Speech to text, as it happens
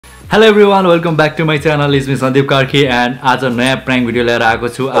Hello everyone, welcome back to my channel. It's me Sandip Karki and आज नयाँ prank video लिएर आएको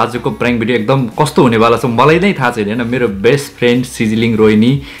छु. आजको prank video एकदम कस्तो हुने वाला छ मलाई नै थाहा छैन हैन. मेरो बेस्ट फ्रेन्ड Czzling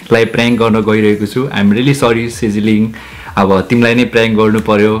Roynee लाई prank गर्न गइरहेको छु. I'm really sorry Czzling. अब तिमीलाई नै prank गर्नु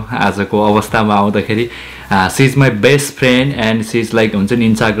पर्यो आजको अवस्थामा आउँदाखेरि. She is my best friend and she is like हुन्छ नि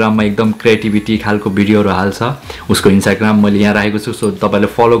Instagram मा एकदम क्रिएटिभिटी खालको भिडियोहरु हाल्छ. उसको Instagram मैले यहाँ राखेको छु. सो तपाईले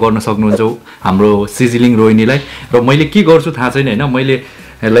फलो गर्न सक्नुहुन्छ हाम्रो Czzling Roynee लाई. र मैले के गर्छु थाहा छैन हैन. मैले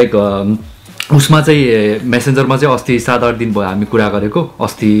लाइक उसमा चाहिँ मेसेन्जरमा चाहिँ अस्ति 7-8 दिन भयो हामी कुरा गरेको.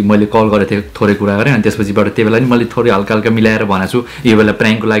 अस्ति मैले कल गरेको थिएँ, थोरै कुरा गरेँ अनि त्यसपछिबाट त्यो बेला नि मैले थोरै हल्का हल्का मिलाएर भनेछु यो बेला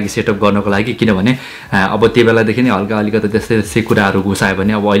प्र्याङ्कको लागि सेटअप गर्नको लागि. किनभने अब त्यो बेलादेखि नै हल्का अलिकति त्यस्तै कुराहरू घुसायो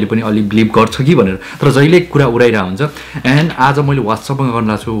भने अब अहिले पनि अलि बिलिभ गर्छ कि भनेर. तर जहिले कुरा उडाइरहेको हुन्छ. एन्ड आज मैले वाट्सएपमा गर्न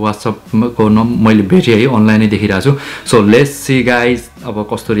लाग्छु. वाट्सएपको मैले भेटेँ है, अनलाइनै देखिरहेको छु. सो लेट्स सी गाइज अब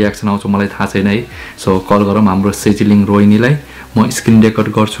कस्तो रियाक्सन आउँछ मलाई थाहा छैन है. सो कल गरौँ हाम्रो Czzling Royneeलाई. म स्क्रिन रेकर्ड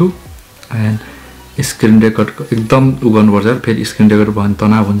गर्छु एन्ड स्क्रिन रेकर्ड एकदम उ गर्नुपर्छ. फेरि स्क्रिन रेकर्ड भयो भने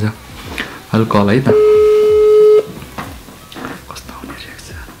तनाव हुन्छ. अहिले कल है त कस्तो हुने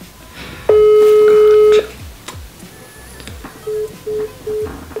रियाक्सन.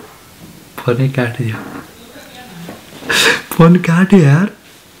 फोनै काट्यो, फोन काट्यो यार.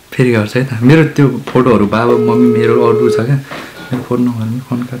 फेरि गर्छ है त. मेरो त्यो फोटोहरू बाबा मम्मी मेरो अरू छ क्या. मेरो फोन नभए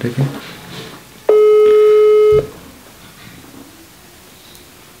फोन काट्यो क्या.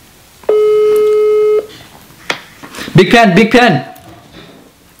 Big fan.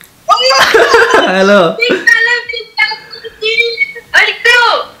 Hello.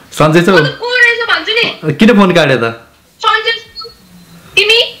 सन्चै छु. किन फोन काट्यो त?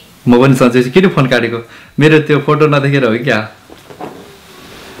 म पनि सन्चै छु. किन फोन काटेको? मेरो त्यो फोटो नदेखेर हो क्या?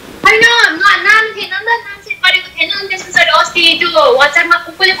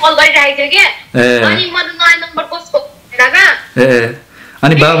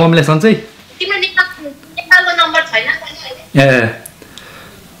 अनि बाबा मम्मीले सन्चै?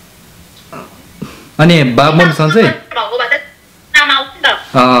 अनि बाबा मम्मी सन्चै?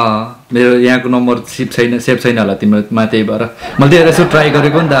 मेरो यहाँको नम्बर सेभ छैन होला तिमीमा, त्यही भएर मैले त्यही यसो ट्राई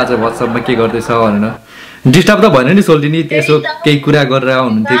गरेको नि त आज वाट्सएपमा के गर्दैछ भनेर. डिस्टर्ब त भएन नि सोल्टिनी? त्यसो केही कुरा गरेर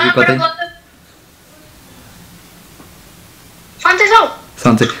हुनुहुन्थ्यो कि कतै?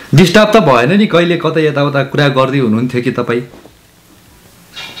 सन्चै. डिस्टर्ब त भएन नि? कहिले कतै यताउता कुरा गर्दै हुनुहुन्थ्यो कि तपाईँ?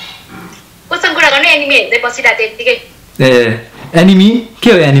 ए एनिमी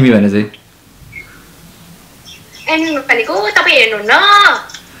के हो एनिमी भने चाहिँ?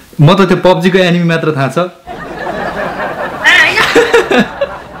 म त त्यो पब्जीको एनिमी मात्र थाहा छ.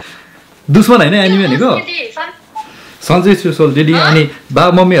 दुश्मन होइन एनिमी भनेको? सन्चै छु सोल्टिनी. अनि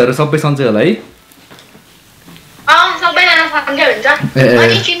बाबा मम्मीहरू सबै सन्चै होला है?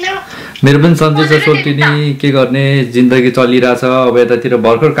 मेरो पनि सन्चै छ सोल्टिनी. के गर्ने, जिन्दगी चलिरहेछ. अब यतातिर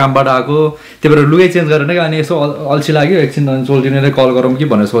भर्खर कामबाट आएको, त्यही भएर लुगै चेन्ज गरेर क्या. अनि यसो अल्छी लाग्यो एकछिन अनि सोल्टिनीलाई कल गरौँ कि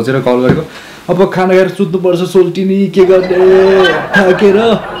भनेर सोचेर कल गरेको. अब खाना खाएर सुत्नुपर्छ सोल्टिनी. के गर्ने थाकेर.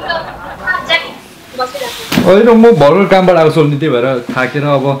 होइन म भर्खर कामबाट आएको सोल्टिनी, त्यही भएर थाकेर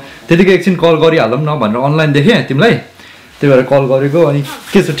अब त्यतिकै एकछिन कल गरिहालौँ न भनेर अनलाइन देखेँ तिमीलाई, त्यही भएर कल गरेको. अनि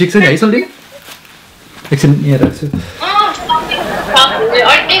के छ, ठिक छ नि है सोल्टिनी? एकछिन यहाँ राख्छु.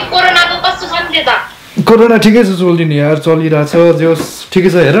 कोरोना ठिकै छ सोल्टिनी यार, चलिरहेछ. जो ठिकै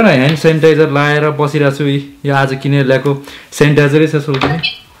छ. हेर न, ह्यान्ड सेनिटाइजर लाएर बसिरहेको छु. यो आज किनेर ल्याएको सेनिटाइजरै छ सोल्टिनी.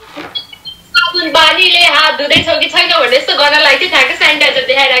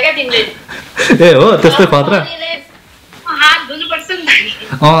 ए हो त्यस्तो खतरा?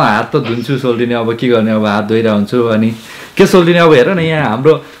 हात त धुन्छु सोल्टिनी. अब के गर्ने, अब हात धोइरहेको हुन्छु. अनि के सोल्टिनी अब हेर न, यहाँ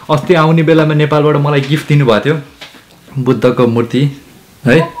हाम्रो अस्ति आउने बेलामा नेपालबाट मलाई गिफ्ट दिनुभएको थियो बुद्धको मूर्ति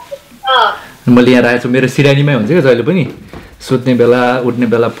है. मैले यहाँ राखेको छु. मेरो सिरानीमै हुन्छ क्या जहिले पनि. सुत्ने बेला उठ्ने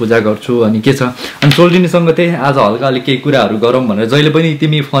बेला पूजा गर्छु. अनि के छ, अनि सोल्टिनीसँग त्यही आज हल्का अलिक केही कुराहरू गरौँ भनेर. जहिले पनि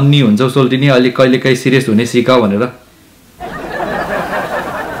तिमी फन्नी हुन्छौ सोल्टिनी, अलिक कहिले काहीँ सिरियस हुने सिक भनेर.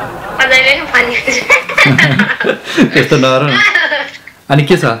 त्यस्तो नगर न. अनि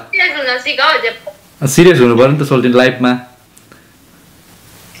के छ, सिरियस हुनु पर्यो नि त सोल्टिनी लाइफमा.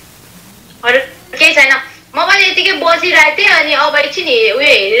 केही छैन, म पनि यतिकै बसिरहेको थिएँ. अनि अब एकछिन उयो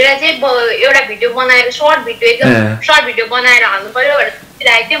हेरेर चाहिँ एउटा भिडियो बनाएर सर्ट भिडियो बनाएर हाल्नु पर्यो भनेर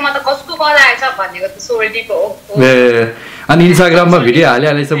सोचिरहेको थिएँ. म त कसको कराएछ भनेको त सोल्टीको हो. अनि इन्स्टाग्राममा भिडियो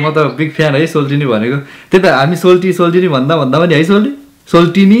हालिहालेछ. म त बिग फ्यान है सोल्टिनी भनेको. त्यही त हामी सोल्टिनी भन्दा पनि है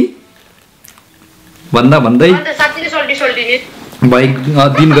सोल्टिनी भन्दै भाइ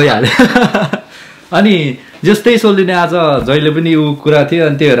दिन गइहाल्यो. अनि जस्तै सोल्टिनी आज जहिले पनि ऊ कुरा थियो.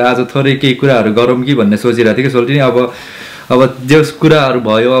 अनि त्यही भएर आज थोरै केही कुराहरू गरौँ कि भन्ने सोचिरहेको थिएँ कि सोल्टिनी. अब जस कुराहरू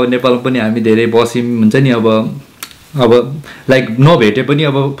भयो, अब नेपालमा पनि हामी धेरै बस्यौँ हुन्छ नि. अब अब लाइक नभेटे पनि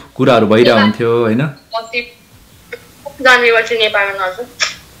अब कुराहरू भइरहेको हुन्थ्यो होइन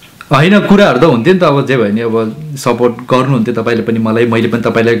होइन कुराहरू त हुन्थ्यो नि त अब जे भयो नि अब सपोर्ट गर्नुहुन्थ्यो तपाईँले पनि मलाई मैले पनि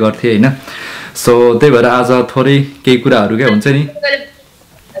तपाईँलाई गर्थेँ होइन सो त्यही भएर आज थोरै केही कुराहरू क्या हुन्छ नि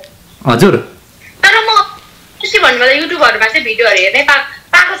हजुर तर म खुसी भन्नुभयो युट्युबहरूमा चाहिँ भिडियोहरू हेर्नै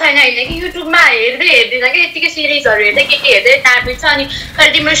पाएको छैन होइन कि युट्युबमा हेर्दिनँ कि यतिकै सिरिजहरू हेर्दै के हेर्दै टाइम बित्छ अनि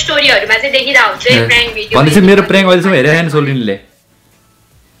तर तिम्रो स्टोरीहरूमा चाहिँ देखिरहेको हुन्छ प्र्याङ्क भिडियो भनेपछि मेरो प्र्याङ्क अहिलेसम्म हेरेको छैन सोल्टिनीले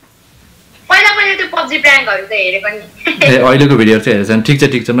पहिला पहिला त्यो पब्जी प्र्याङ्कहरू त हेरेको नि ए अहिलेको भिडियोहरू चाहिँ हेरेछन्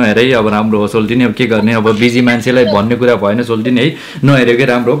ठिक छ नहेरै अब राम्रो हो सोल्टिनी अब के गर्ने अब बिजी मान्छेलाई भन्ने कुरा भएन सोल्टिनी है नहेरेकै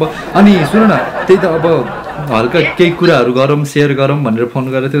राम्रो हो अनि सुन न त्यही त अब हल्का केही कुराहरू गरौँ सेयर गरौँ भनेर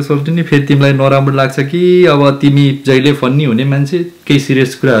फोन गरेको थियो सोल्टिनी फेरि तिमीलाई नराम्रो लाग्छ कि अब तिमी जहिले फन्नी हुने मान्छे केही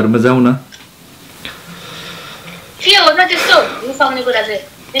सिरियस कुराहरूमा जाऊ न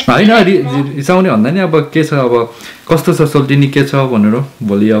होइन रिसाउने भन्दा नि अब के छ अब कस्तो छ सोल्टिनी के छ भनेर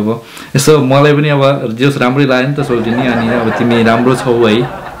भोलि अब यसो मलाई पनि अब जस राम्रै लाग्यो नि त सोल्टिनी अनि अब तिमी राम्रो छौ है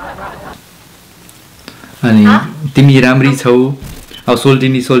अनि तिमी राम्री छौ अब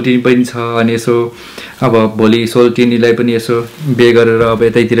सोल्टिनी पनि छ अनि यसो अब भोलि सोल्टिनीलाई पनि यसो बे गरेर अब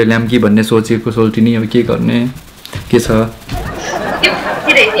यतैतिर ल्याम कि भन्ने सोचेको सोल्टिनी अब के गर्ने के छ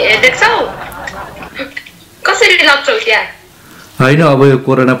होइन अब यो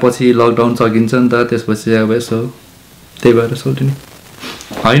कोरोना पछि लकडाउन सकिन्छ नि त त्यसपछि अब यसो त्यही भएर सोल्टिनी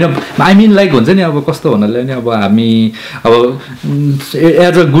होइन आई मिन लाइक हुन्छ नि अब कस्तो हुनाले नि अब हामी अब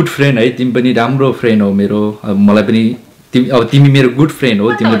एज अ गुड फ्रेन्ड है तिमी पनि राम्रो फ्रेन्ड हो मेरो अब मलाई पनि तिमी मेरो गुड फ्रेन्ड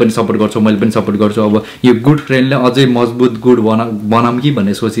हो तिमीले पनि सपोर्ट गर्छौ मैले पनि सपोर्ट गर्छु अब यो गुड फ्रेन्डले अझै मजबुत गुड बनाऊँ कि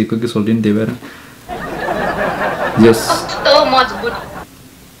भन्ने सोचेको कि सोल्टिनी त्यही भएर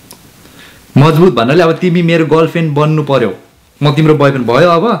मजबुत भन्नाले अब तिमी मेरो गर्लफ्रेन्ड बन्नु पर्यो म तिम्रो बोयफ्रेन्ड भयो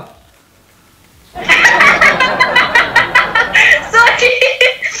अब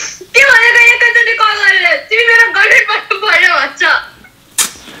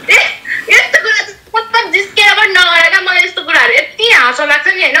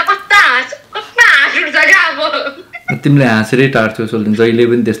तिमीले हाँसेरै टार्छौ सोल्टिनी जहिले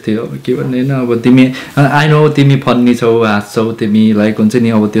पनि त्यस्तै हो के भन्ने होइन अब तिमी आई नो तिमी फन्नी छौ हाँस्छौ तिमी लाइक हुन्छ नि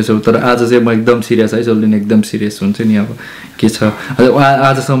अब त्यो सब तर आज चाहिँ म एकदम सिरियस है सोल्टिनी एकदम सिरियस हुन्छ नि अब के छ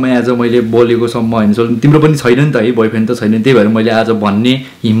आजसम्म आज मैले बोलेको सम्म होइन सोल्टिनी तिम्रो पनि छैन नि त है बोयफ्रेन्ड त छैन त्यही भएर मैले आज भन्ने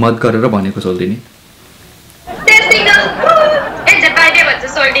हिम्मत गरेर भनेको सोल्टिनी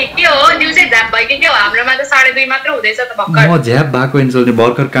म झ्याप भएको होइन सोल्टिनी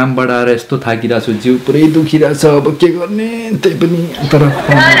भर्खर कामबाट आएर यस्तो थाकिरहेको छु जिउ पुरै दुखिरहेको छ अब के गर्ने त्यही पनि तर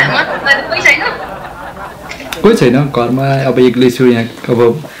कोही छैन घरमा अब एक्लै छु यहाँ अब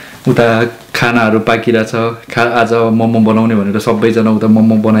उता खानाहरू पाकिरहेछ आज मोमो बनाउने भनेर सबैजना उता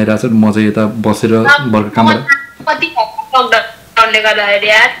मोमो बनाइरहेछ म चाहिँ यता बसेर भर्खर कामबाट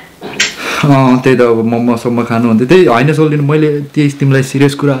त्यही त अब मोमोसम्म खानु हुन्थ्यो त्यही होइन सोल्टिनी मैले त्यही तिमीलाई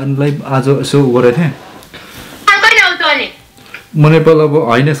सिरियस कुराहरूलाई आज यसो गरेको थिएँ म नेपाल अब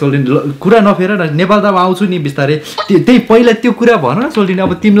होइन सोल्टिनी कुरा नफेर न नेपाल त अब आउँछु नि बिस्तारै त्यही पहिला त्यो कुरा भन न सोल्टिनी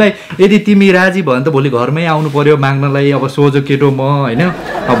अब तिमीलाई यदि तिमी राजी भयो भने त भोलि घरमै आउनु पर्यो माग्नलाई अब सोझो केटो म होइन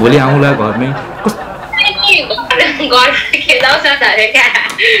अब भोलि आउँला घरमै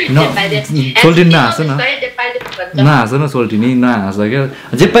सोल्टिनी नहाँस न सोल्टिनी नहाँस क्या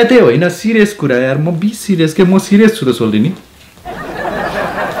जे पाए त्यही होइन सिरियस कुरा यार म सिरियस के म सिरियस छु त सोल्टिनी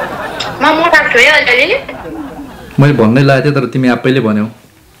मैले भन्नै लागेको थिएँ तर तिमी आफैले भन्यौ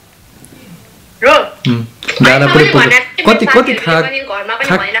कति कति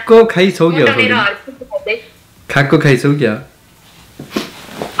खाएको खाइछौ क्या खाएको खाइछौ क्या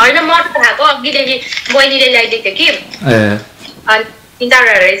होइन म त खाएको अघिदेखि बहिनीले ल्याइदिएको थियो कि तिन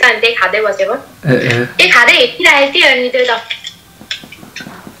चारवटा रहेछ अनि त्यही खाँदै बसेको त्यही खाँदै हेरिरहेको थिएँ अनि त्यो त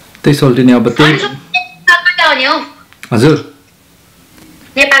त्यही सोल्टिनी अब त्यही हजुर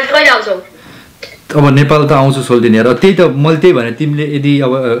नेपाल कहिले आउँछौ अब नेपाल त आउँछु सोल्टिनी र त्यही त मैले त्यही भने तिमीले यदि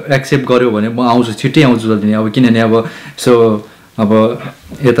अब एक्सेप्ट गर्यो भने म आउँछु छिट्टै आउँछु सोल्टिनी अब किनभने अब यसो अब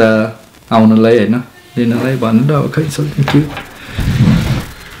यता आउनलाई होइन लिनलाई भनेर अब खै सोल्टिनी के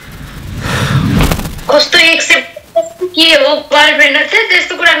कस्तो एक्सेप्ट के हो गर्लफ्रेन्ड चाहिँ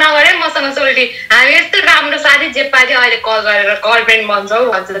त्यस्तो कुरा नगरे मसँग सोल्टी हामी यस्तो राम्रो साथी जे पायो अहिले कल गरेर गर्लफ्रेन्ड बन्छौ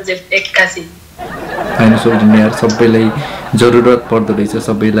भन्छ जे एक्कासी होइन सोल्टिनी यार सबैलाई जरुरत पर्दो रहेछ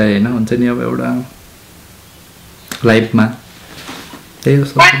सबैलाई होइन हुन्छ नि अब एउटा लाइफमा त्यही हो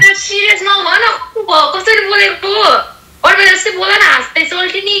सिरियस नभन कसरी बोलेको अरू जस्तै बोल न हाँस्दै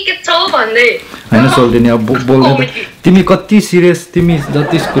सोल्टिनी के छौ भन्दै होइन सोल्टिनी अब बोल्दै तिमी कति सिरियस तिमी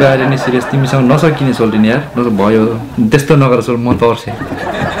जति कुरा आएर नि सिरियस तिमीसँग नसकिने सोल्टिनी यार भयो त्यस्तो नगर सोल म तर्सेँ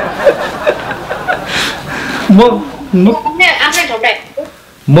आफ्नै ठोक्राएको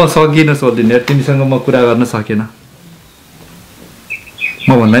म सकिनँ सोल्टिनी यार, तिमीसँग म कुरा गर्न सकेन।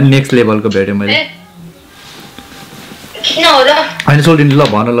 म भन्दा नि नेक्स्ट लेभलको भेटेँ मैले। किन हो र? होइन सोल्टिनी ल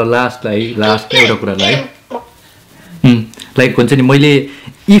भन ल, लास्ट एउटा कुरालाई है, लाइक हुन्छ नि मैले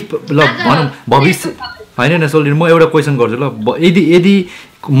इफ ल भनौँ भविष्य होइन न सोल्टिनी, म एउटा क्वेसन गर्छु ल, यदि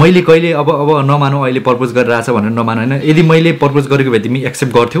मैले कहिले अब नमानौँ अहिले प्रपोज गरिरहेछ भनेर नमान होइन, यदि मैले प्रपोज गरेको भए तिमी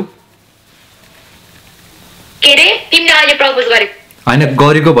एक्सेप्ट गर्थ्यौ? के रे तिमीले अहिले प्रपोज गरे? होइन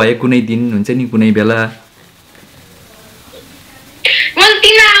गरेको भए कुनै दिन हुन्छ नि कुनै बेला। मैले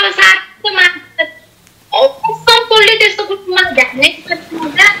तिमीलाई अब साथै मान्छ सम्पूर्णले त्यस्तो कुरामा ध्यान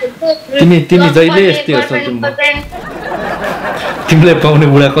नै तिमी जहिले यस्तै हो सोल्टिनी, तिमीलाई पाउने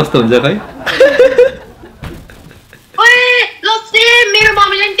बुढा कस्तो हुन्छ खै? मेरो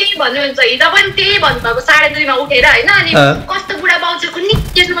मम्मीले पनि त्यही भन्नुहुन्छ, हिजो पनि त्यही भन्नुभएको 2:30 उठेर होइन, अनि कस्तो बुढा पाउँछ कुनै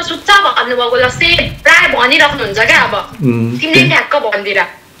त्यसमा सुत्छ भन्नुभएको। ल प्राय भनिराख्नुहुन्छ क्या, अब तिमीले ठ्याक्क भनिदिएर।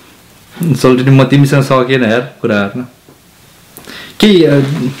 सोल्टिनी म तिमीसँग सकेन यार कुरा गर्न,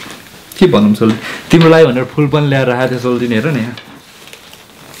 के भनौँ सोल्टिनी, तिम्रो लागि भनेर फुल पनि ल्याएर राखेको थियो सोल्टिनी, हेर नि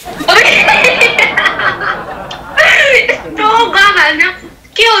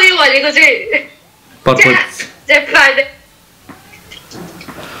के हो यो भनेको चाहिँ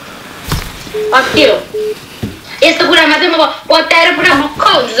के हो यस्तो कुरामा चाहिँ म पत्याएर पुरा मक्ख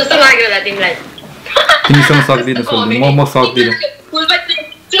हुन्छ जस्तो लाग्यो होला तिमीलाई। तिमीसँग सक्दिनँ सोल्टिनी, म सक्दिनँ,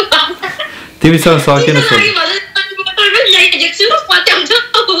 तिमीसँग सकेन सोल्टिनी।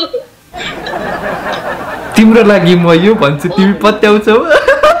 तिम्रो लागि म यो भन्छु, तिमी पत्याउँछौ?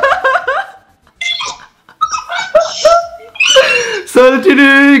 सोल्टिनी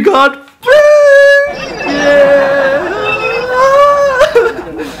गॉड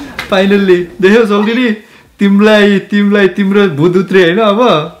फाइनल्ली देख्यौ सोल्टिनी, तिमीलाई तिम्रो भूत उत्रे होइन। अब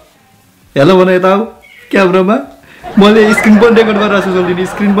हेलो भन यता आऊ क्यामेरामा, मैले स्क्रिन पनि रेकर्ड गरिरहेको छु सोल्टिनी,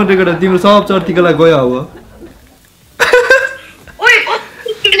 स्क्रिन पनि रेकर्ड, तिम्रो सब चर्तीको लागि गयो।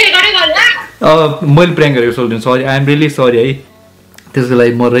 अब मैले प्र्याङ्क गरेको सोल्टिनी, sorry, I am really sorry है, त्यसको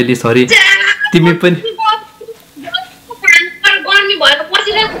लागि म रियली सरी। तिमी पनि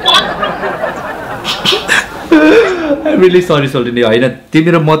आइ एम रियली सरी सोल्टिनी। होइन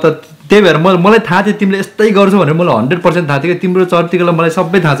तिमी र म त त्यही भएर मलाई थाहा थियो तिमीले यस्तै गर्छौ भनेर, मलाई 100% थाहा थियो कि तिम्रो चर्तीको लागि मलाई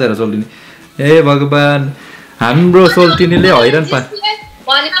सबै थाहा छ हेर सोल्टिनी। ए भगवान्, हाम्रो सोल्टिनीले हैरान पा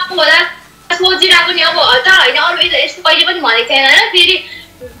सोचिरहेको नि अब त होइन, अरू यस्तो कहिले पनि भनेको थिएन होइन, फेरि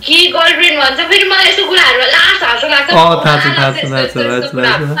कि गर्लफ्रेन्ड भन्छ, फेरि मलाई यस्तो कुराहरू लास्ट हाँसो लाग्छ।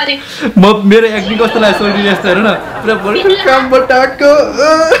 म मेरो एक्टिङ कस्तो लाग्छ सोल्टिनी यस्तो हेर न, पुरा कामबाट आएको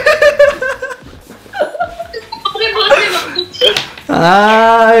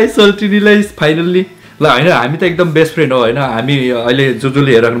सोल्टिनीलाई फाइनल्ली ल। होइन हामी त एकदम बेस्ट फ्रेन्ड हो होइन, हामी अहिले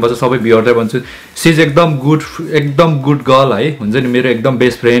जसले हेरिराख्नुपर्छ सबै भ्युअरलाई भन्छु, सी इज एकदम गुड गर्ल है, हुन्छ नि मेरो एकदम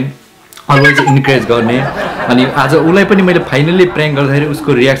बेस्ट फ्रेन्ड, अलवेज इन्करेज गर्ने। अनि आज उसलाई पनि मैले फाइनल्ली प्र्याङ्क गर्दाखेरि उसको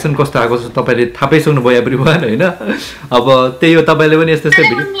रियाक्सन कस्तो आएको छ तपाईँले थाहा पाइसक्नुभयो एभ्रिवान होइन। अब त्यही हो, तपाईँले पनि यस्तो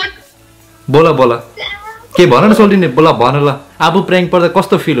भिडियो बोला के भन न सोल्टिनी, बोला भन ल, अब प्र्याङ्क पर्दा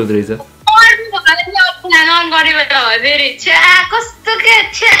कस्तो फिल हुँदो रहेछ?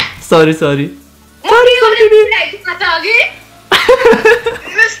 सरी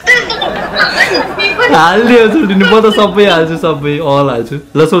हालिदियो सोल्टिनी, म त सबै हाल्छु, सबै अल हाल्छु।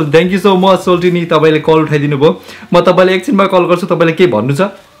 ल सोल्टिनी थ्याङ्क यू सो मच सोल्टिनी, तपाईँले कल उठाइदिनु भयो। म तपाईँलाई एकछिनमा कल गर्छु, तपाईँले के भन्नु छ?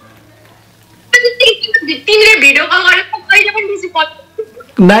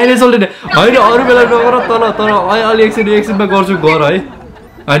 नाइ सोल्टिनी होइन, अरू बेला नगर, तर अलि एकछिनमा गर्छु गर है,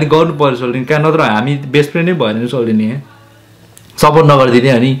 अनि गर्नु पर्यो सोल्टिनी, कहाँ नत्र हामी बेस्ट फ्रेन्डै भएन नि सोल्टिनी, सपोर्ट नगरिदिने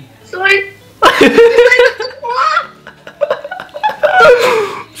अनि।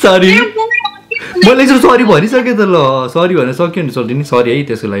 सरी मैले एकचोटि सरी भनिसकेँ त, ल सरी भनेर सक्यो नि सोल्टिनी, सरी है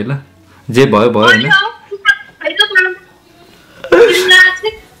त्यसको लागि, ल जे भयो होइन।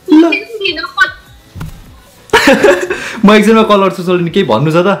 म एकछिनमा कल गर्छु सोल्टिनी, केही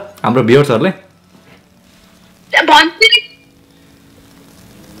भन्नु छ त हाम्रो भ्युअर्सहरूलाई?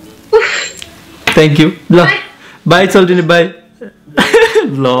 थ्याङ्क यू, ल बाई सोल्टिनी, बाई।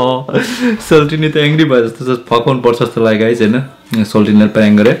 ल सोल्टिनी त एङ्ग्री भयो जस्तो फकाउनु पर्छ जस्तो लाग्यो है होइन, सोल्टिनीलाई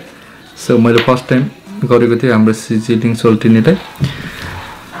प्र्याङ्क गरेँ। सो मैले फर्स्ट टाइम गरेको थिएँ हाम्रो सिजिलिङ सोल्टिनीलाई।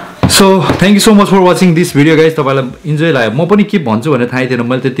 So thank you so much for watching this video guys, तपाईँलाई इन्जोय लाग्यो। म पनि के भन्छु भनेर थाहै थिएन,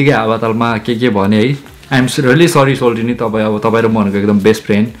 मैले त्यत्तिकै हावातालमा के भने है। आई एम रियली सरी सोल्टिनी, तपाईँ अब तपाईँ र म भनेको एकदम best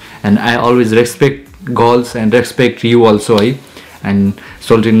friend, and I always respect girls and respect you also है। एन्ड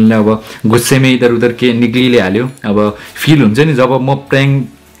सोल्टिनीले अब गुस्सेमै इधर उधर के निक्लिले हाल्यो, अब फिल हुन्छ नि जब म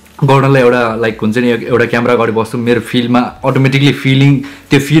प्र्याङ्क गर्नलाई एउटा लाइक हुन्छ नि एउटा क्यामेरा अगाडि बस्छु, मेरो फिलमा अटोमेटिकली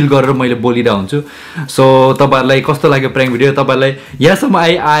त्यो फिल गरेर मैले बोलिरहेको हुन्छु सो तपाईहरुलाई कस्तो लाग्यो प्र्याङ्क भिडियो तपाईहरुलाई यहाँसम्म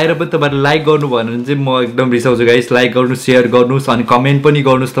आएर पनि तपाईहरुले लाइक गर्नु भएन भने चाहिँ म एकदम रिसाउँछु गाइस लाइक गर्नु शेयर गर्नुस् अनि कमेन्ट पनि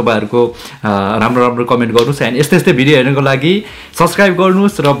गर्नुस् तपाईहरुको राम्रो राम्रो कमेन्ट गर्नुस् अनि यस्तै यस्तै भिडियो हेर्नको लागि सब्स्क्राइब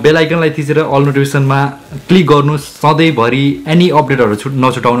गर्नुस् र बेल आइकनलाई थिचेर अल नोटिफिकेसनमा क्लिक गर्नुस् सधैँभरि एनी अपडेटहरु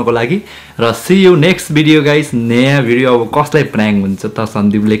नछुटाउनको लागि र C you next video guys नयाँ भिडियो अब कसलाई प्र्याङ्क हुन्छ त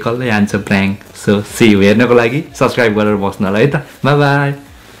सन्दीपले कसलाई हान्छ प्र्याङ्क सो सी यू हेर्नको लागि सब्स्क्राइब गरेर बस्नु होला है त बाइ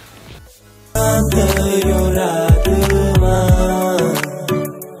बाइ